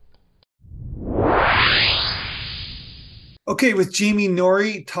Okay, with Jamie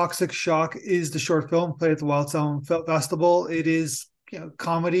Norrie, Toxic Shock is the short film played at the Wild Sound Festival. It is,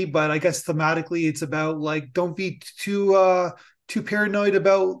 comedy, but I guess thematically it's about like don't be too paranoid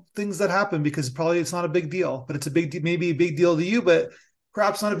about things that happen because probably it's not a big deal, but it's a maybe a big deal to you, but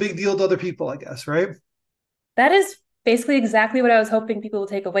perhaps not a big deal to other people, I guess, right? That is basically exactly what I was hoping people will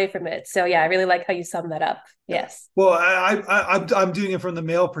take away from it. So yeah, I really like how you summed that up. Yeah. Yes. Well, I'm doing it from the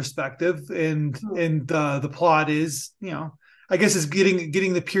male perspective, and Hmm. the plot is, I guess it's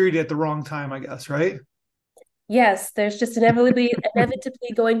getting the period at the wrong time, I guess, right? Yes, there's just inevitably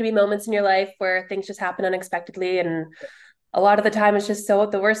going to be moments in your life where things just happen unexpectedly, and a lot of the time it's just so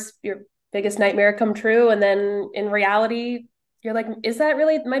the worst, your biggest nightmare come true, and then in reality, you're like, is that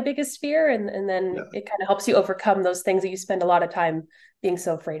really my biggest fear? And then Yeah. it kind of helps you overcome those things that you spend a lot of time being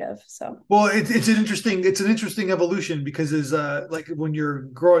so afraid of. So Well, it's an interesting evolution because is like when you're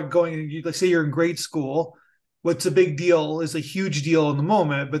going, let's say you're in grade school, what's a big deal is a huge deal in the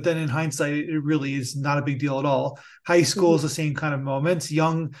moment, but then in hindsight, it really is not a big deal at all. High school is mhm. the same kind of moments.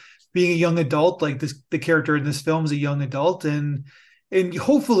 Being a young adult, like the character in this film is a young adult, and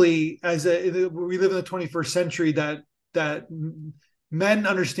hopefully, we live in the 21st century, that men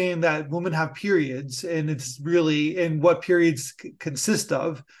understand that women have periods, and it's really and what periods consist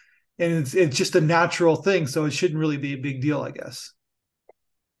of, and it's just a natural thing, so it shouldn't really be a big deal, I guess.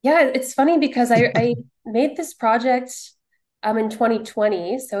 Yeah, it's funny because I made this project in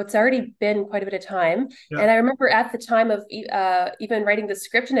 2020, so it's already been quite a bit of time. Yeah. And I remember at the time of even writing the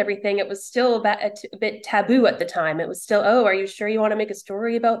script and everything, it was still a bit taboo at the time. It was still, oh, are you sure you want to make a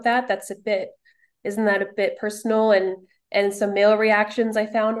story about that? Isn't that a bit personal? And some male reactions I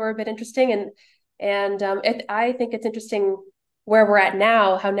found were a bit interesting. I think it's interesting where we're at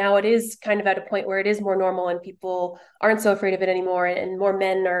now, how now it is kind of at a point where it is more normal and people aren't so afraid of it anymore, and more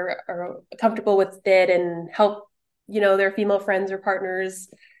men are comfortable with it and help, their female friends or partners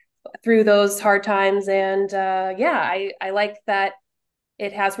through those hard times. And yeah, I like that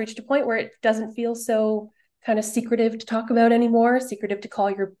it has reached a point where it doesn't feel so kind of secretive to talk about anymore, secretive to call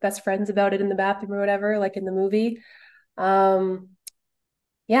your best friends about it in the bathroom or whatever, like in the movie. Um,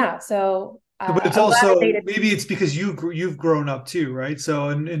 yeah, so But it's I'm glad I also made it. maybe it's because you've grown up too, right? So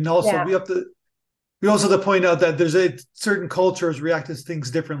and also Yeah, we also have to point out that there's a certain cultures react to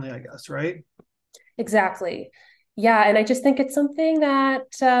things differently, I guess, right? exactly. Yeah, and I just think it's something that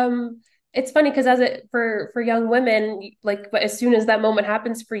it's funny because for young women, like but as soon as that moment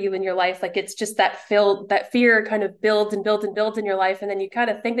happens for you in your life, like it's just that fear kind of builds and builds and builds in your life, and then you kind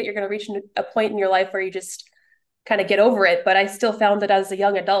of think that you're going to reach a point in your life where you just kind of get over it. But I still found that as a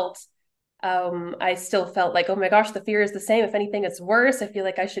young adult, I still felt like, oh my gosh, the fear is the same. If anything, it's worse. I feel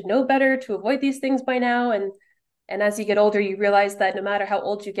like I should know better to avoid these things by now. And as you get older, you realize that no matter how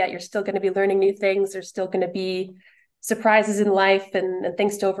old you get, you're still going to be learning new things. There's still going to be surprises in life and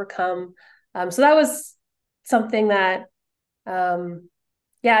things to overcome. So that was something that, um,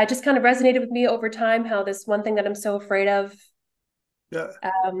 yeah, it just kind of resonated with me over time. How this one thing that I'm so afraid of, Yeah.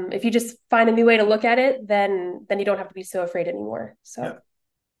 if you just find a new way to look at it, then you don't have to be so afraid anymore. Yeah. So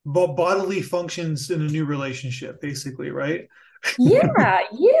But bodily functions in a new relationship, basically, right? yeah,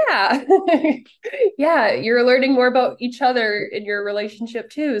 yeah. Yeah, you're learning more about each other in your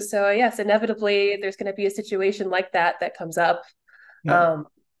relationship too. So yes, inevitably there's going to be a situation like that that comes up. Yeah. Um,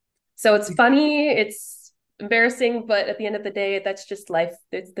 so it's funny, it's embarrassing, but at the end of the day, that's just life.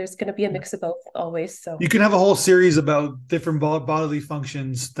 There's going to be a mix of both always. So You can have a whole series about different bodily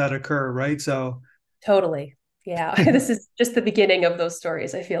functions that occur, right? totally. Yeah, this is just the beginning of those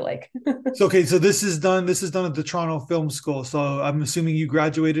stories, I feel like. So okay, so this is done at the Toronto Film School. So I'm assuming you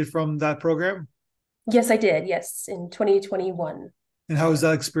graduated from that program. Yes, I did. Yes, in 2021. And how was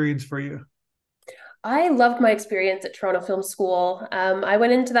that experience for you? I loved my experience at Toronto Film School. I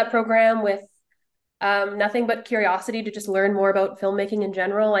went into that program with nothing but curiosity to just learn more about filmmaking in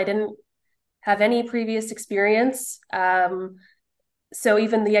general. I didn't have any previous experience. So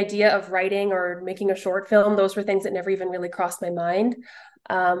even the idea of writing or making a short film, those were things that never even really crossed my mind.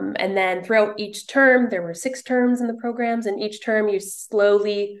 And then throughout each term, there were 6 terms in the programs, and each term you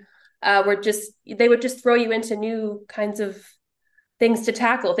slowly they would just throw you into new kinds of things to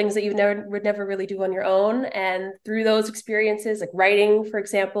tackle, things that you would never really do on your own. And through those experiences, like writing, for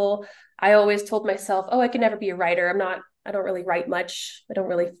example, I always told myself, oh, I can never be a writer. I don't really write much. I don't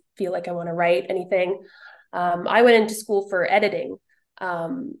really feel like I want to write anything. I went into school for editing,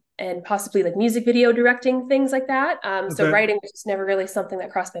 and possibly like music video directing, things like that. So Okay. writing was just never really something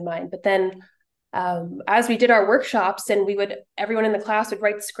that crossed my mind. But then as we did our workshops, and everyone in the class would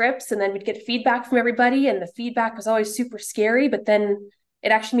write scripts, and then we'd get feedback from everybody, and the feedback was always super scary, but then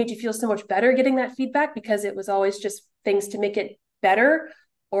it actually made you feel so much better getting that feedback because it was always just things to make it better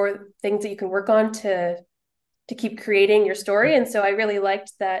or things that you can work on to keep creating your story. And so I really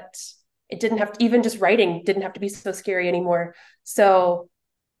liked that it didn't have to, even just writing didn't have to be so scary anymore. So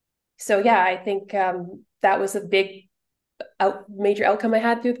yeah, I think that was a big major outcome I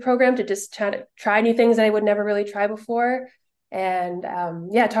had through the program, to just try new things that I would never really try before. And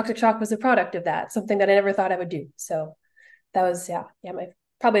yeah, Toxic Shock was a product of that, something that I never thought I would do. So that was, yeah, my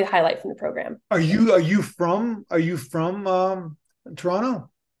probably a highlight from the program. Are you from Toronto?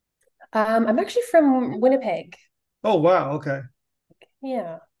 I'm actually from Winnipeg. Oh wow, okay.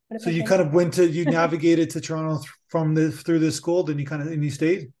 Yeah, So Winnipeg, you kind of went to you Manitoba. navigated to Toronto from the through the school, then you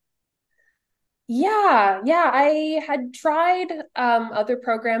stayed. Yeah, I had tried other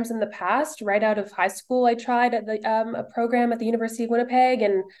programs in the past. Right out of high school, I tried at a program at the University of Winnipeg,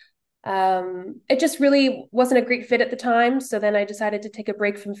 and it just really wasn't a great fit at the time. So then I decided to take a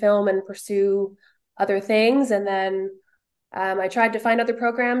break from film and pursue other things. And then I tried to find other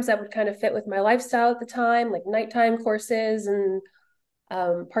programs that would kind of fit with my lifestyle at the time, like nighttime courses and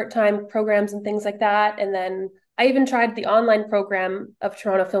part-time programs and things like that. And then I even tried the online program of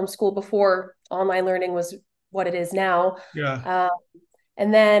Toronto Film School before online learning was what it is now. Yeah, Um,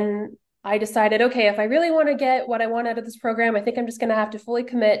 and then I decided, okay, if I really want to get what I want out of this program, I think I'm just going to have to fully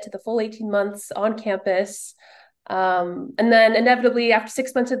commit to the full 18 months on campus. And then inevitably, after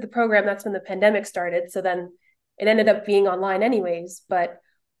 6 months of the program, that's when the pandemic started. So then it ended up being online anyways. But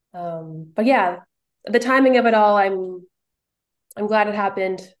yeah, the timing of it all, I'm glad it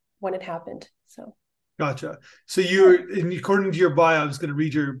happened when it happened. So. gotcha. So Yeah. and according to your bio, I was going to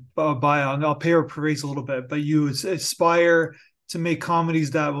read your bio, and I'll paraphrase a little bit, but you aspire to make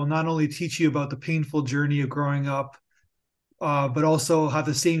comedies that will not only teach you about the painful journey of growing up, but also have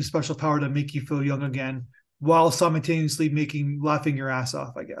the same special power to make you feel young again, while simultaneously making laughing your ass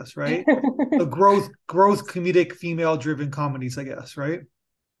off. I guess, right? So growth, comedic, female driven comedies. I guess, right?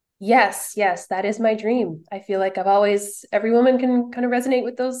 Yes, that is my dream. I feel like every woman can kind of resonate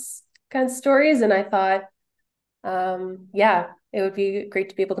with those kinds of stories. And I thought, yeah, it would be great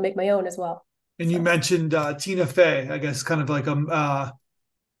to be able to make my own as well. And you So, mentioned Tina Fey. I guess kind of like an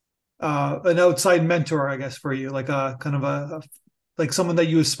outside mentor, I guess, for you, like a kind of like someone that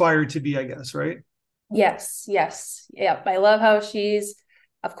you aspire to be, I guess, right? yes. Yep. I love how she's,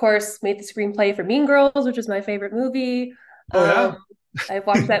 of course, made the screenplay for Mean Girls, which is my favorite movie. Oh Um, yeah, I've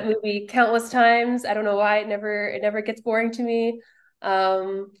watched that movie countless times. I don't know why it never gets boring to me.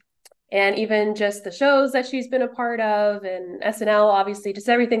 Um, and even just the shows that she's been a part of and SNL, obviously, just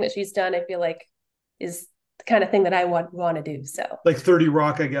everything that she's done, I feel like is the kind of thing that I want to do. So like 30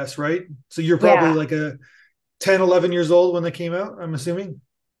 Rock, I guess, right? So you're probably yeah. like a 10, 11 years old when they came out, I'm assuming.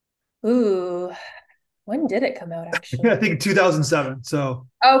 Ooh, when did it come out I actually? think 2007. So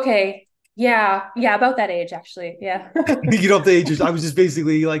Okay. Yeah, about that age actually. Yeah. you don't have the ages. I was just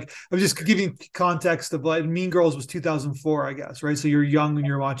basically like, I was just giving context of like Mean Girls was 2004, I guess, right? So you're young when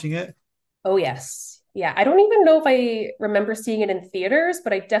you're watching it. Oh yes. Yeah. I don't even know if I remember seeing it in theaters,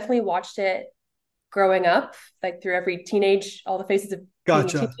 but I definitely watched it growing up, like through every all the phases of being a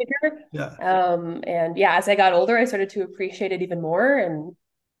Gotcha. teenager. Yeah. And yeah, as I got older, I started to appreciate it even more. And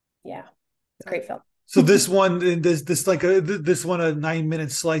yeah, it's a great film. So this one, this like this one, a 9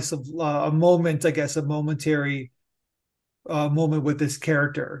 minute slice of a moment, I guess, a momentary moment with this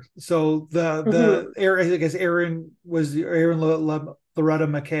character. So Mhm. I guess Aaron Loretta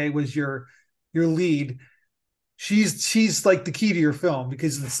McKay was your lead. She's like the key to your film,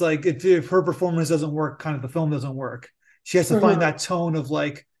 because it's like if her performance doesn't work, kind of the film doesn't work. She has to find Mhm. that tone of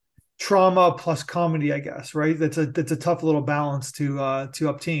like trauma plus comedy, I guess, right? That's a tough little balance to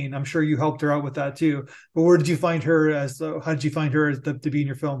obtain. I'm sure you helped her out with that too. But where did you find her how did you find her to be in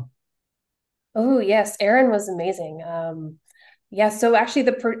your film? Oh yes, Erin was amazing. Yeah, so actually,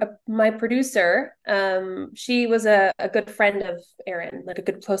 my producer, she was a good friend of Erin, like a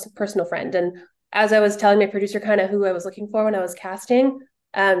good close personal friend. And as I was telling my producer kind of who I was looking for when I was casting,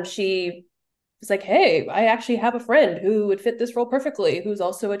 she was like, "Hey, I actually have a friend who would fit this role perfectly, who's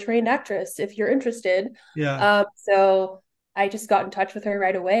also a trained actress. If you're interested." Yeah. So I just got in touch with her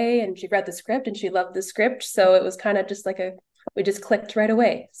right away, and she read the script and she loved the script. So it was kind of just like we just clicked right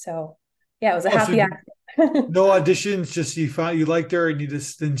away. So yeah, it was a Oh, so happy accident. no auditions, just you liked her and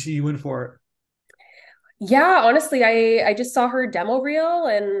you went for it. Yeah, honestly, I just saw her demo reel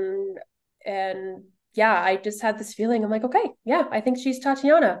and yeah, I just had this feeling. I'm like, okay, yeah, I think she's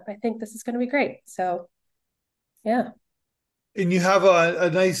Tatiana. I think this is going to be great. So, yeah. And you have a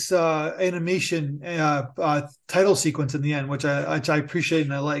nice animation title sequence in the end, which I appreciate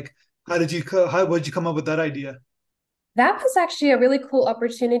and I like. How did you come up with that idea? That was actually a really cool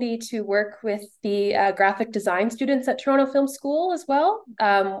opportunity to work with the graphic design students at Toronto Film School as well.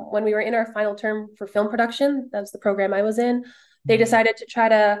 When we were in our final term for film production, that was the program I was in, they Mhm. decided to try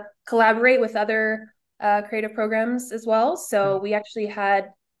to collaborate with other creative programs as well. Yeah. So we actually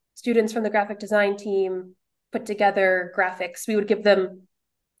had students from the graphic design team put together graphics. We would give them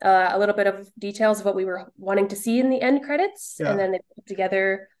a little bit of details of what we were wanting to see in the end credits, and Yeah. then they put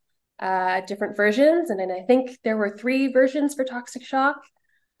together different versions. And then I think there were three versions for Toxic Shock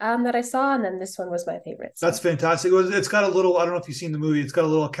that I saw, and then this one was my favorite. That's So fantastic. It's got a little, I don't know if you've seen the movie, it's got a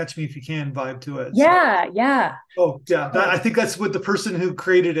little Catch Me If You Can vibe to it. So, yeah, yeah, oh yeah, I totally. think that's what the person who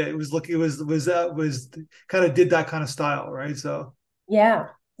created it was looking was kind of did that kind of style, right? So Yeah,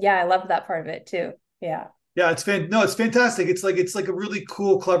 yeah, I love that part of it too. Yeah, yeah, it's fantastic. It's like a really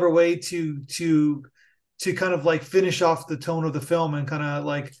cool, clever way to kind of like finish off the tone of the film and kind of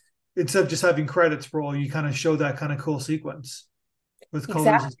like instead of just having credits roll, you kind of show that kind of cool sequence with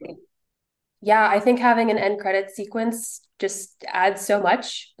colors and stuff. exactly. Yeah, I think having an end credit sequence just adds so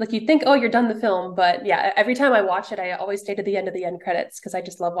much. Like you think, oh, you're done the film, but yeah, every time I watch it, I always stay to the end of the end credits because I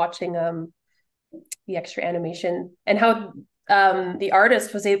just love watching the extra animation and how the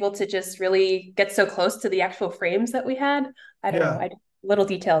artist was able to just really get so close to the actual frames that we had. I don't know. Yeah. Little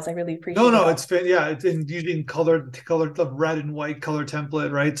details I really No, appreciated no, all. yeah, it's in using colored the red and white color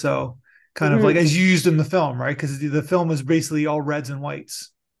template, right? So kind of like Mm-hmm. as you used in the film, right? Because the film is basically all reds and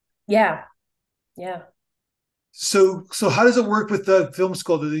whites. Yeah, yeah. So how does it work with the film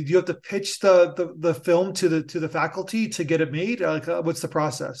school? Do you have to pitch the film to the faculty to get it made? Like, what's the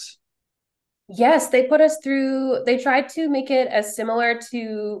process? Yes, they put us through, they tried to make it as similar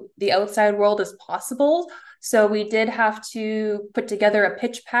to the outside world as possible. So we did have to put together a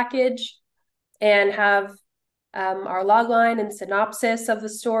pitch package and have our log line and synopsis of the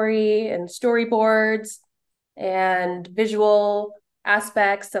story and storyboards and visual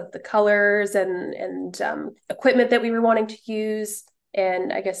aspects of the colors and equipment that we were wanting to use.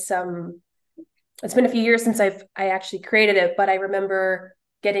 And I guess it's been a few years since I actually created it, but I remember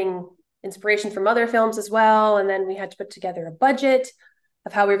getting inspiration from other films as well. And then we had to put together a budget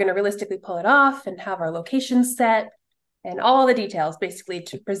of how we were going to realistically pull it off and have our locations set and all the details basically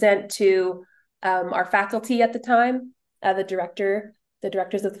to present to our faculty at the time, the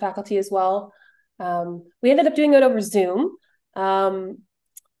directors of the faculty as well. We ended up doing it over Zoom. Um,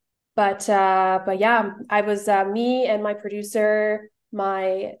 but yeah, I was me and my producer,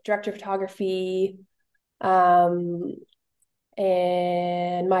 my director of photography, um,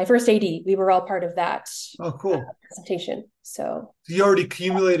 and my first AD. We were all part of that Oh, cool. presentation. So So you already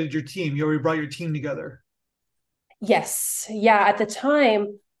accumulated your team. You already brought your team together. yes, yeah. At the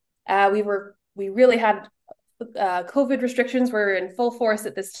time, we really had COVID restrictions were in full force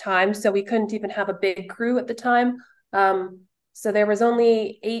at this time, so we couldn't even have a big crew at the time. So there was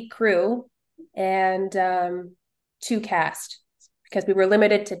only 8 crew and two cast because we were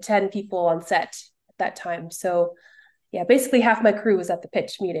limited to 10 people on set at that time. So yeah, basically half my crew was at the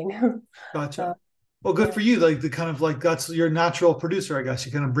pitch meeting. Gotcha. uh, Well, good yeah. for you. Like the kind of like that's your natural producer, I guess.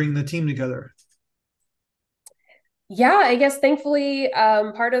 You kind of bring the team together. Yeah, I guess thankfully,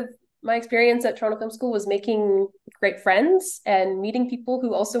 part of my experience at Toronto Film School was making great friends and meeting people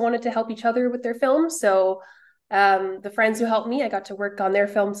who also wanted to help each other with their films. So, the friends who helped me, I got to work on their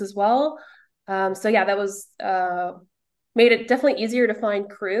films as well. So yeah, that was made it definitely easier to find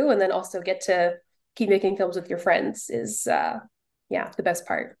crew and then also get to keep making films with your friends is yeah, the best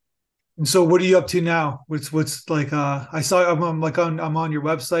part. And so what are you up to now? What's like I saw I'm on your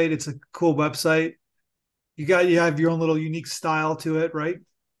website. It's a cool website. You have your own little unique style to it, right?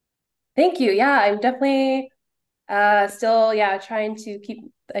 Thank you. Yeah, I'm definitely still yeah trying to keep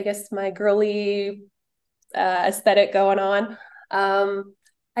I guess my girly aesthetic going on.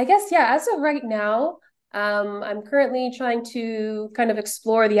 I guess, yeah, as of right now, I'm currently trying to kind of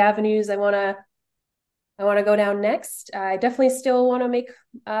explore the avenues I want to go down next. I definitely still want to make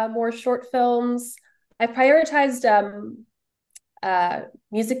more short films. I prioritized uh,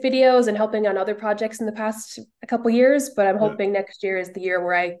 music videos and helping on other projects in the past a couple years, but I'm Yeah. hoping next year is the year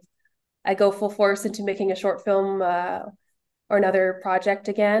where I go full force into making a short film or another project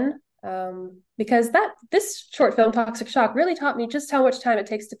again. Because this short film, Toxic Shock, really taught me just how much time it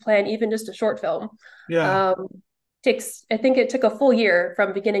takes to plan even just a short film. Yeah. Um, I think it took a full year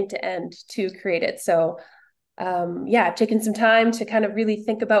from beginning to end to create it. So yeah, I've taken some time to kind of really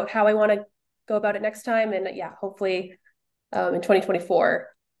think about how I want to go about it next time. And yeah, hopefully in 2024,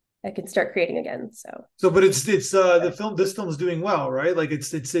 I can start creating again. So So, but it's the film. This film is doing well, right? Like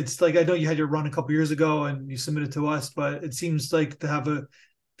it's like I know you had your run a couple years ago and you submitted to us, but it seems like to have a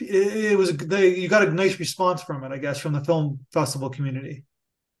it was you got a nice response from it, I guess, from the film festival community.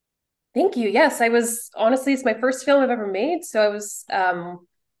 Thank you. Yes, I was honestly, it's my first film I've ever made. So I was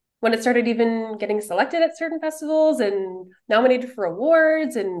when it started even getting selected at certain festivals and nominated for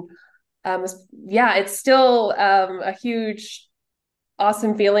awards and yeah, it's still a huge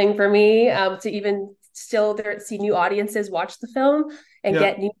awesome feeling for me to even still there, see new audiences watch the film and Yeah.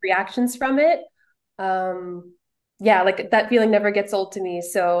 get new reactions from it. Um, yeah, like that feeling never gets old to me.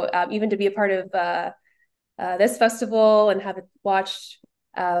 So even to be a part of this festival and have it watched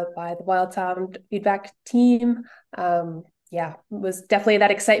by the Wild Sound feedback team, yeah, was definitely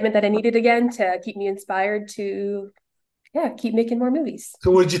that excitement that I needed again to keep me inspired to yeah keep making more movies.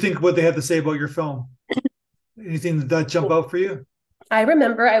 So what did you think what they had to say about your film? Anything that jump out for you? I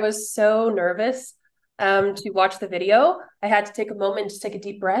remember I was so nervous to watch the video. I had to take a moment to take a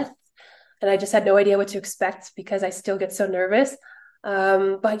deep breath, and I just had no idea what to expect because I still get so nervous.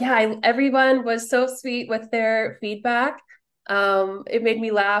 But yeah, everyone was so sweet with their feedback. It made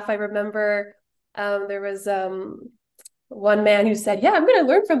me laugh. I remember there was one man who said, "Yeah, I'm going to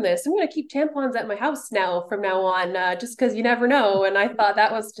learn from this. I'm going to keep tampons at my house now from now on, just because you never know." And I thought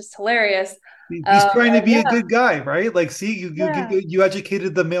that was just hilarious. He's trying to And be a yeah, good guy, right? Like, see, yeah. you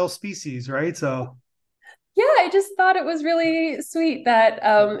educated the male species, right? So Yeah, I just thought it was really sweet that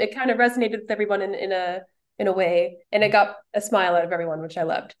it kind of resonated with everyone in a way, and it got a smile out of everyone, which I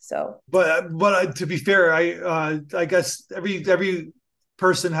loved. So but to be fair, I guess every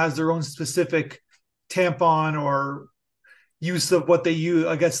person has their own specific tampon or use of what they use.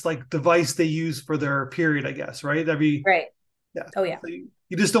 I guess like device they use for their period. I guess right. Every right. yeah. Oh yeah. So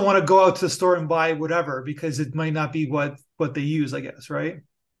you just don't want to go out to the store and buy whatever because it might not be what they use. I guess right.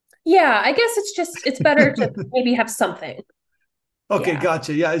 Yeah, I guess it's better to maybe have something. Okay, Yeah.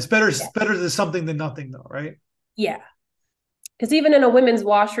 gotcha. Yeah, Yeah. it's better than something than nothing though, right? Yeah. Because even in a women's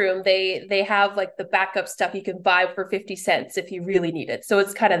washroom, they have like the backup stuff you can buy for 50 cents if you really need it. So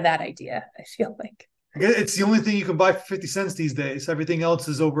it's kind of that idea, I feel like. I guess it's the only thing you can buy for 50 cents these days. Everything else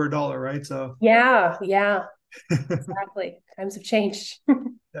is over $1, right? So Yeah, yeah, exactly. Times have changed.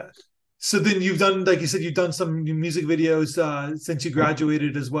 yeah. So then you've done, like you said, you've done some music videos since you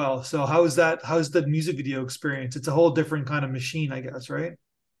graduated as well. So how is that? How's the music video experience? It's a whole different kind of machine, I guess, right?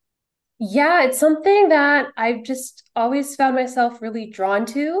 Yeah, it's something that I've just always found myself really drawn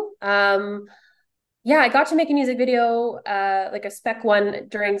to. Yeah, I got to make a music video, like a spec one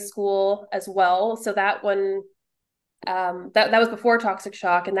during school as well. So that one, that was before Toxic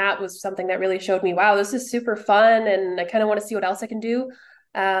Shock, and that was something that really showed me, wow, this is super fun, and I kind of want to see what else I can do.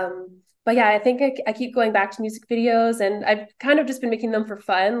 But yeah, I think I keep going back to music videos, and I've kind of just been making them for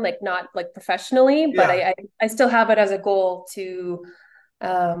fun, like not like professionally, but Yeah. I still have it as a goal to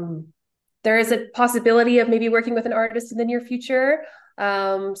um, there is a possibility of maybe working with an artist in the near future.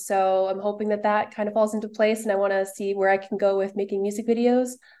 So I'm hoping that that kind of falls into place, and I want to see where I can go with making music videos.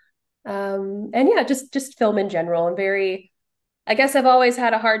 And yeah, just film in general. I'm very, I guess I've always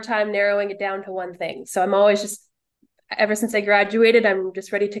had a hard time narrowing it down to one thing. So I'm always just, ever since I graduated, I'm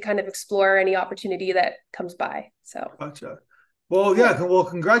just ready to kind of explore any opportunity that comes by. So Gotcha. Well, yeah. yeah. Well,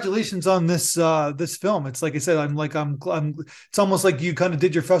 congratulations on this film. It's like I said, I'm. It's almost like you kind of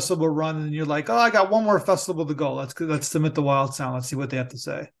did your festival run, and you're like, oh, I got one more festival to go. Let's submit the Wild Sound. Let's see what they have to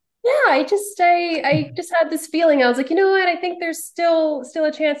say. Yeah, I just had this feeling. I was like, you know what? I think there's still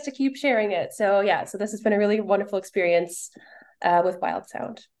a chance to keep sharing it. So yeah, so this has been a really wonderful experience with Wild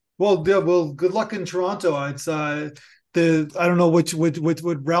Sound. Well, yeah, well, good luck in Toronto. It's the I don't know which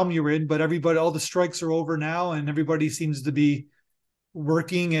realm you're in, but everybody, all the strikes are over now, and everybody seems to be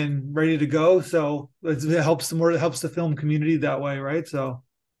working and ready to go. So it helps it helps the film community that way, right? So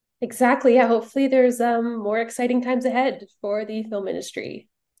Exactly. Yeah. Hopefully there's more exciting times ahead for the film industry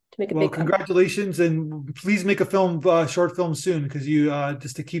to make a well, big comeback. congratulations, and please make a short film soon because you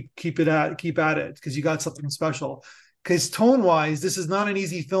just to keep at it because you got something special. Because tone wise, this is not an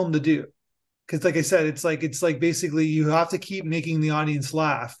easy film to do. Because like I said, it's like basically you have to keep making the audience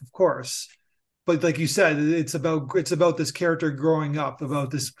laugh, of course. But like you said, it's about this character growing up,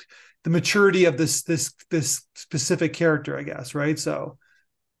 about this the maturity of this specific character, I guess, right? So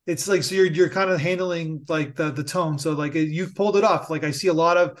it's like so you're kind of handling like the tone. So like you've pulled it off. Like I see a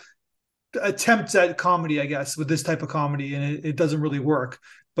lot of attempts at comedy, I guess, with this type of comedy, and it doesn't really work.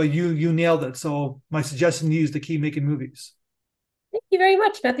 But you nailed it. So my suggestion to you is to keep making movies. Thank you very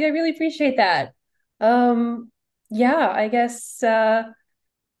much, Matthew. I really appreciate that. Um, yeah, I guess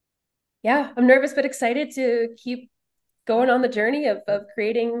yeah, I'm nervous but excited to keep going on the journey of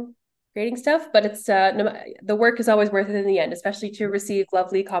creating grading stuff, but it's no, the work is always worth it in the end, especially to receive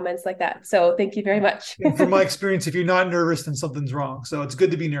lovely comments like that. So thank you very much. And from my experience, if you're not nervous, then something's wrong. So it's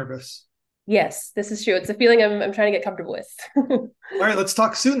good to be nervous. Yes, this is true. It's a feeling I'm trying to get comfortable with. All right, let's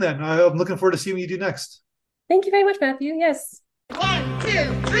talk soon then. I'm looking forward to seeing what you do next. Thank you very much, Matthew. Yes. 1, 2,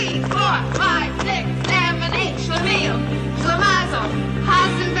 3, 4, 5, 6, 7, 8, Schlemiel, Schlemazel,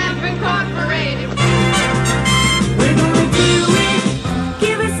 Hasenpfeffer Incorporated. We're gonna do it.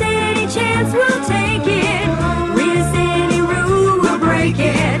 Give us any chance, we'll take it. Read us any rule, we'll break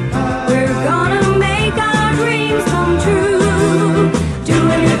it. We're gonna make our dreams come true.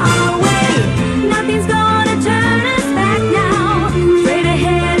 Doing it our way. Nothing's gonna turn us back now. Straight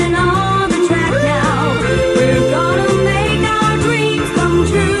ahead and on the track now. We're gonna make our dreams come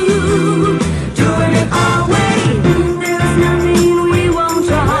true. Doing it our way. There's nothing we won't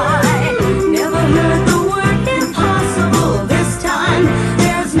try. Never heard the word impossible this time.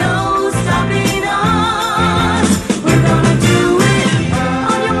 There's no stopping us. We're gonna do it.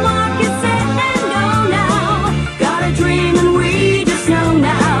 On your mark, get set, and go now. Got a dream and we just know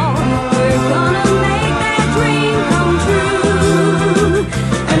now. We're gonna make that dream come true.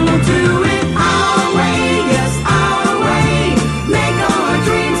 And we'll do it our way, yes, our way. Make our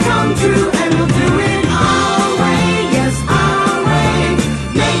dreams come true, and we'll